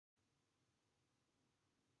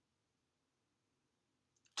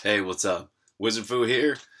Hey, what's up? Wizard Foo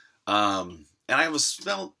here. And I have a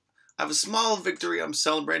small victory I'm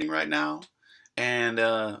celebrating right now, and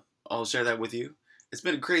I'll share that with you. It's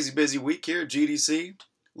been a crazy busy week here at GDC.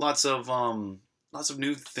 Lots of lots of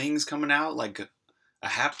new things coming out, like a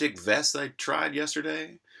haptic vest I tried yesterday.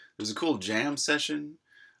 It was a cool jam session.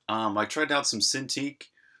 I tried out some Cintiq,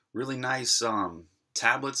 really nice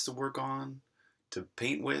tablets to work on, to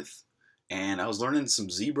paint with, and I was learning some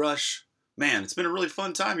ZBrush. Man, it's been a really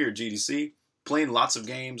fun time here at GDC. Playing lots of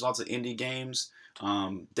games, lots of indie games,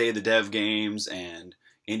 Day of the Dev games, and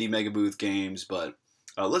indie Mega Booth games. But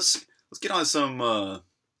let's get on some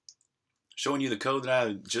showing you the code that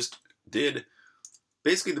I just did.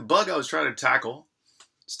 Basically, the bug I was trying to tackle.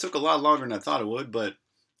 This took a lot longer than I thought it would, but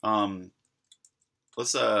um,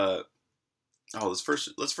 let's let's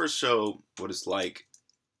first show what it's like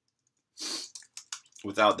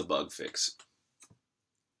without the bug fix.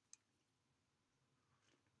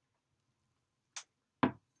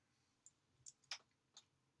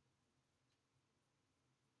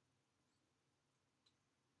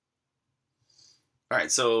 All right,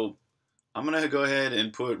 so I'm gonna go ahead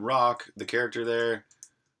and put Rock, the character there,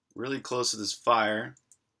 really close to this fire,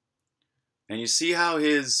 and you see how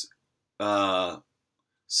his uh,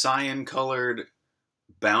 cyan-colored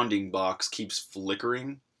bounding box keeps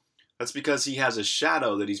flickering. That's because he has a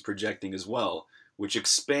shadow that he's projecting as well, which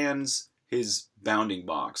expands his bounding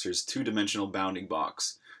box, his two-dimensional bounding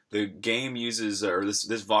box. The game uses, or this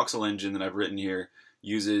voxel engine that I've written here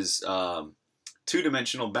uses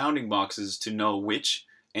two-dimensional bounding boxes to know which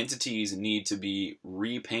entities need to be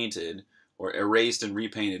repainted or erased and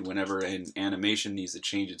repainted whenever an animation needs to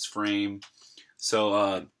change its frame.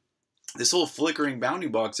 So this whole flickering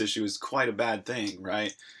bounding box issue is quite a bad thing,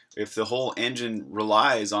 right? If the whole engine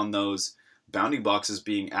relies on those bounding boxes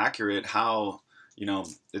being accurate, how,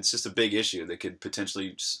 it's just a big issue that could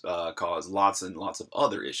potentially cause lots and lots of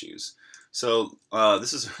other issues. So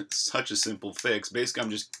this is such a simple fix. Basically, I'm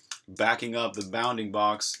just backing up the bounding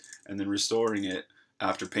box and then restoring it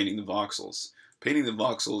after painting the voxels. Painting the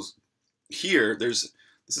voxels here, this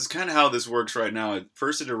is kind of how this works right now.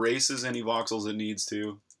 First, it erases any voxels it needs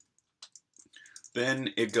to.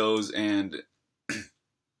 Then it goes and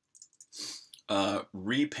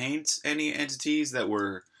repaints any entities that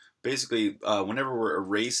were basically, whenever we're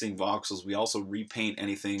erasing voxels, we also repaint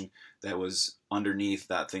anything that was underneath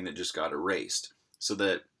that thing that just got erased. So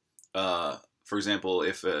that, for example,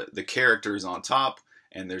 if the character is on top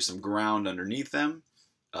and there's some ground underneath them,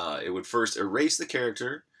 it would first erase the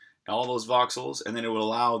character, all those voxels, and then it would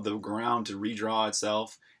allow the ground to redraw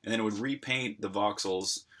itself, and then it would repaint the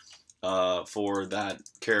voxels for that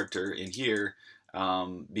character in here,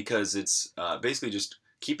 because it's basically just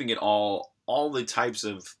keeping it all the types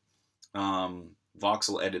of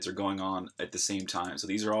voxel edits are going on at the same time. So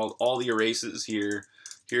these are all the erases here.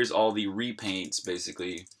 Here's all the repaints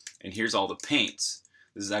basically, and here's all the paints.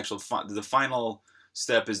 This is actual the final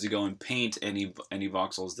step is to go and paint any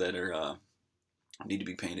voxels that are need to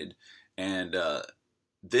be painted, and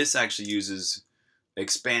this actually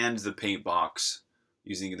expands the paint box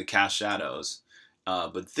using the cast shadows.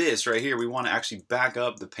 But this right here, we want to actually back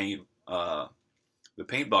up the paint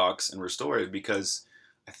box and restore it, because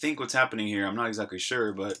I think what's happening here, I'm not exactly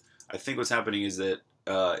sure, but I think what's happening is that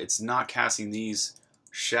it's not casting these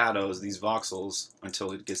shadows, these voxels,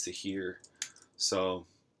 until it gets to here. So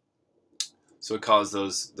it caused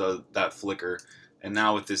that flicker. And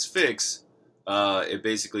now with this fix, it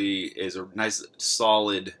basically is a nice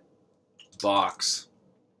solid box.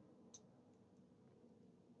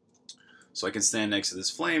 So I can stand next to this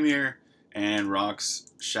flame here, and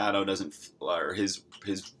Rock's shadow or his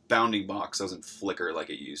bounding box doesn't flicker like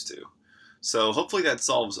it used to. So hopefully that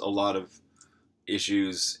solves a lot of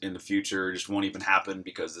issues in the future. It just won't even happen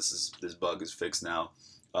because this bug is fixed now.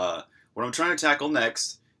 What I'm trying to tackle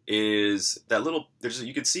next is that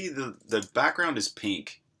you can see the background is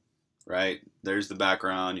pink, right? There's the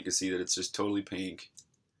background. You can see that it's just totally pink.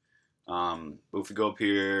 But if we go up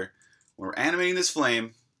here, when we're animating this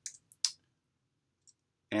flame,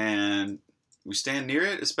 and we stand near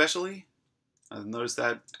it, especially, I've noticed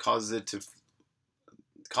that causes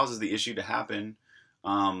the issue to happen.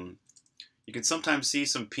 You can sometimes see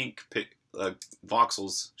some pink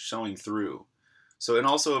voxels showing through. So, and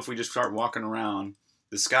also if we just start walking around,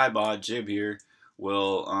 the skybot Jib here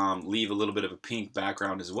will leave a little bit of a pink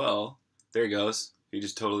background as well. There he goes. He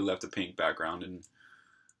just totally left a pink background, and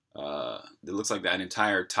it looks like that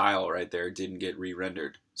entire tile right there didn't get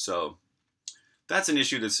re-rendered. So that's an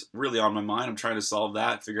issue that's really on my mind. I'm trying to solve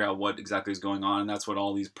that, figure out what exactly is going on, and that's what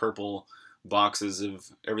all these purple boxes of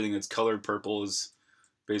everything that's colored purple is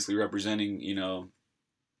basically representing,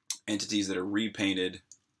 entities that are repainted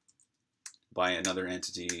by another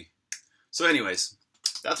entity. So anyways,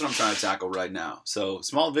 that's what I'm trying to tackle right now. So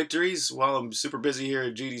small victories while I'm super busy here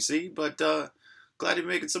at GDC, but glad to be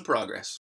making some progress.